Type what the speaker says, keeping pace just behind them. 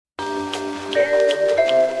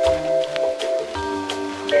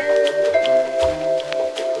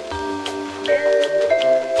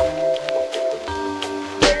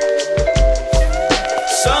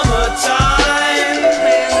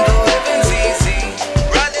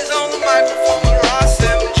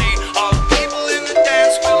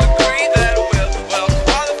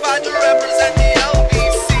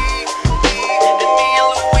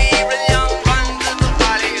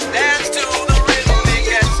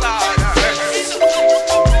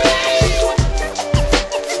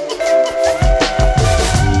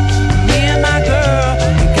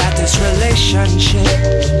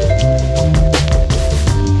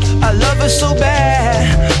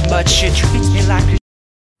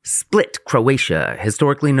Split, Croatia,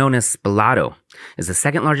 historically known as Spalato, is the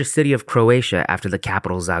second largest city of Croatia after the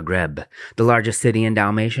capital Zagreb, the largest city in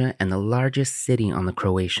Dalmatia, and the largest city on the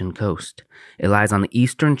Croatian coast. It lies on the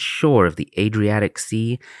eastern shore of the Adriatic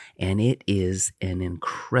Sea, and it is an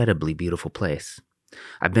incredibly beautiful place.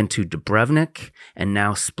 I've been to Dubrovnik and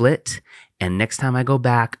now Split, and next time I go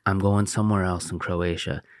back, I'm going somewhere else in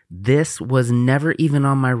Croatia. This was never even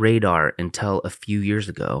on my radar until a few years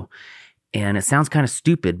ago. And it sounds kind of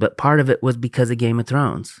stupid, but part of it was because of Game of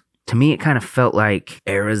Thrones. To me, it kind of felt like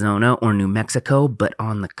Arizona or New Mexico, but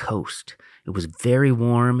on the coast. It was very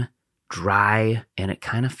warm, dry, and it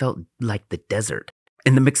kind of felt like the desert.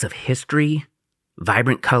 And the mix of history,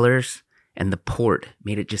 vibrant colors, and the port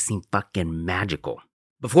made it just seem fucking magical.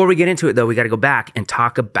 Before we get into it, though, we got to go back and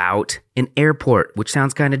talk about an airport, which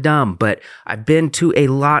sounds kind of dumb, but I've been to a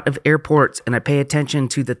lot of airports and I pay attention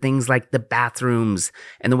to the things like the bathrooms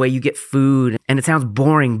and the way you get food. And it sounds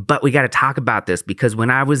boring, but we got to talk about this because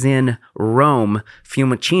when I was in Rome,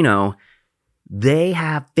 Fiumicino, they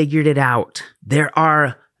have figured it out. There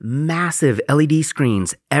are massive LED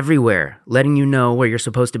screens everywhere, letting you know where you're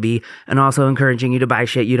supposed to be and also encouraging you to buy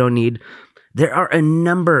shit you don't need. There are a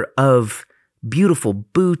number of beautiful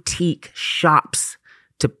boutique shops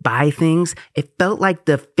to buy things. It felt like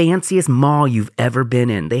the fanciest mall you've ever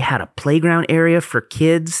been in. They had a playground area for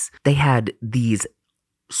kids. They had these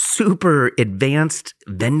super advanced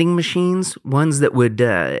vending machines, ones that would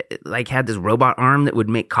had this robot arm that would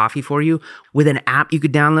make coffee for you with an app you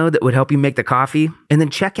could download that would help you make the coffee. And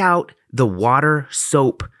then check out the water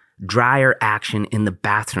soap dryer action in the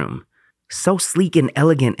bathroom. So sleek and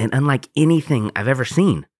elegant and unlike anything I've ever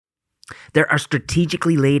seen. There are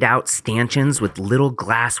strategically laid out stanchions with little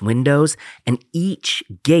glass windows, and each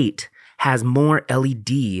gate has more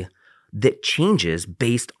LED that changes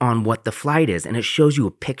based on what the flight is. And it shows you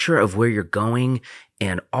a picture of where you're going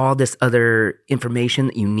and all this other information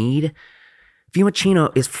that you need.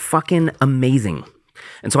 Fiumicino is fucking amazing.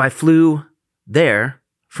 And so I flew there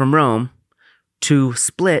from Rome to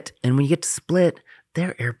Split. And when you get to Split,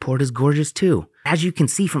 their airport is gorgeous too. As you can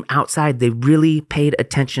see from outside, they really paid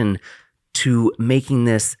attention to making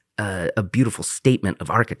this a beautiful statement of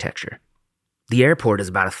architecture. The airport is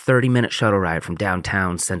about a 30-minute shuttle ride from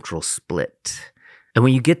downtown central Split. And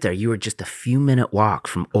when you get there, you are just a few-minute walk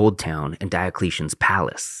from Old Town and Diocletian's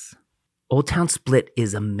Palace. Old Town Split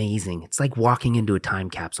is amazing. It's like walking into a time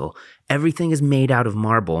capsule. Everything is made out of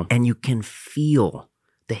marble, and you can feel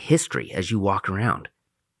the history as you walk around.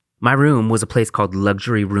 My room was a place called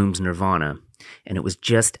Luxury Rooms Nirvana, and it was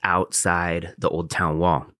just outside the Old Town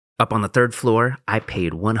wall. Up on the third floor, I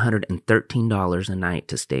paid $113 a night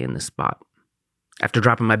to stay in this spot. After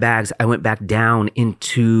dropping my bags, I went back down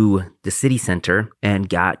into the city center and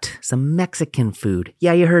got some Mexican food.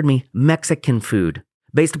 Yeah, you heard me, Mexican food.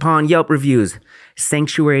 Based upon Yelp reviews,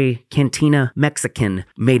 Sanctuary Cantina Mexican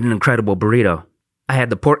made an incredible burrito. I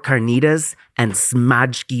had the pork carnitas and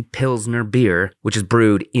Smajki Pilsner beer, which is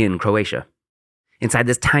brewed in Croatia. Inside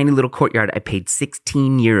this tiny little courtyard, I paid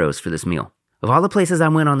 16 euros for this meal. Of all the places I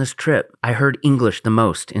went on this trip, I heard English the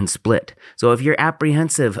most in Split. So if you're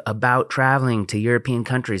apprehensive about traveling to European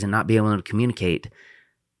countries and not being able to communicate,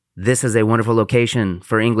 this is a wonderful location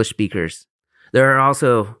for English speakers. There are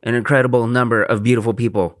also an incredible number of beautiful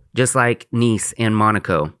people, just like Nice and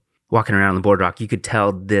Monaco. Walking around the boardwalk, you could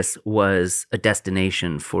tell this was a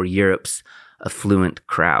destination for Europe's affluent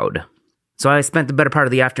crowd. So I spent the better part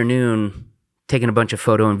of the afternoon taking a bunch of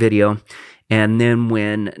photo and video. And then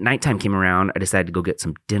when nighttime came around, I decided to go get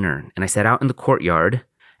some dinner. And I sat out in the courtyard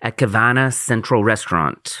at Kavana Central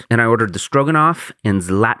Restaurant. And I ordered the stroganoff and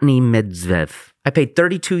zlatny medzvev. I paid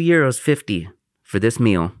 32 euros 50 for this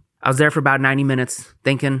meal. I was there for about 90 minutes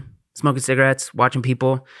thinking, smoking cigarettes, watching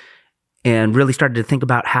people, and really started to think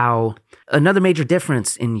about how another major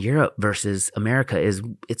difference in Europe versus America is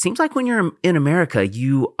it seems like when you're in America,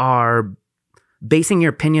 you are basing your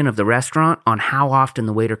opinion of the restaurant on how often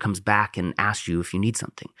the waiter comes back and asks you if you need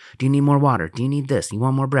something. Do you need more water? Do you need this? You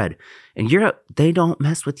want more bread? In Europe, they don't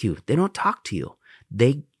mess with you. They don't talk to you.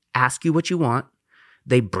 They ask you what you want.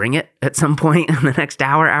 They bring it at some point in the next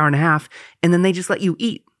hour, hour and a half, and then they just let you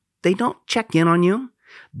eat. They don't check in on you.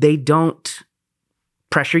 They don't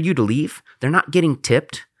pressure you to leave. They're not getting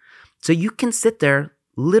tipped. So you can sit there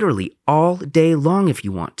literally all day long if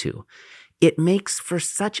you want to. It makes for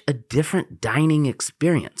such a different dining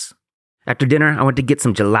experience. After dinner, I went to get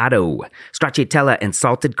some gelato, stracciatella, and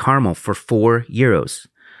salted caramel for €4.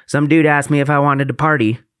 Some dude asked me if I wanted to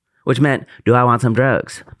party, which meant, do I want some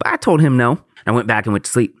drugs? But I told him no. I went back and went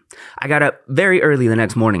to sleep. I got up very early the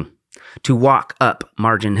next morning to walk up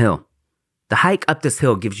Margin Hill. The hike up this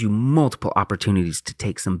hill gives you multiple opportunities to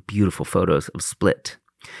take some beautiful photos of Split.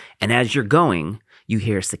 And as you're going, you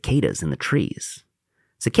hear cicadas in the trees.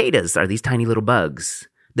 Cicadas are these tiny little bugs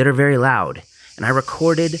that are very loud. And I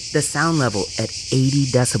recorded the sound level at 80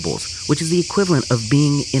 decibels, which is the equivalent of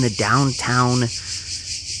being in a downtown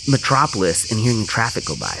metropolis and hearing traffic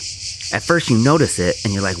go by. At first you notice it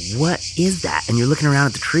and you're like, what is that? And you're looking around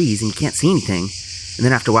at the trees and you can't see anything. And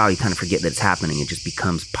then after a while, you kind of forget that it's happening. It just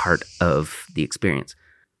becomes part of the experience.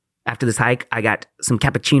 After this hike, I got some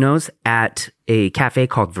cappuccinos at a cafe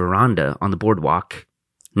called Veranda on the boardwalk.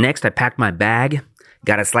 Next, I packed my bag,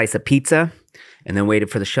 got a slice of pizza, and then waited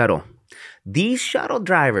for the shuttle. These shuttle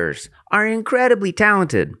drivers are incredibly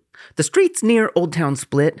talented. The streets near Old Town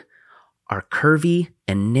Split are curvy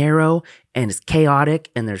and narrow, and it's chaotic,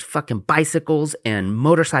 and there's fucking bicycles and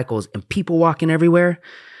motorcycles and people walking everywhere.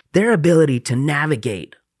 Their ability to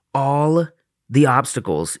navigate all the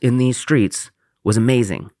obstacles in these streets was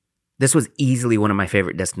amazing. This was easily one of my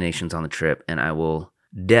favorite destinations on the trip, and I will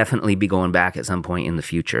definitely be going back at some point in the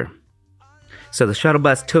future. So the shuttle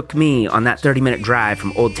bus took me on that 30-minute drive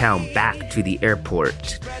from Old Town back to the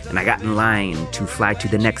airport, and I got in line to fly to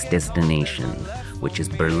the next destination, which is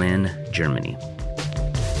Berlin, Germany.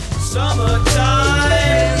 Summertime.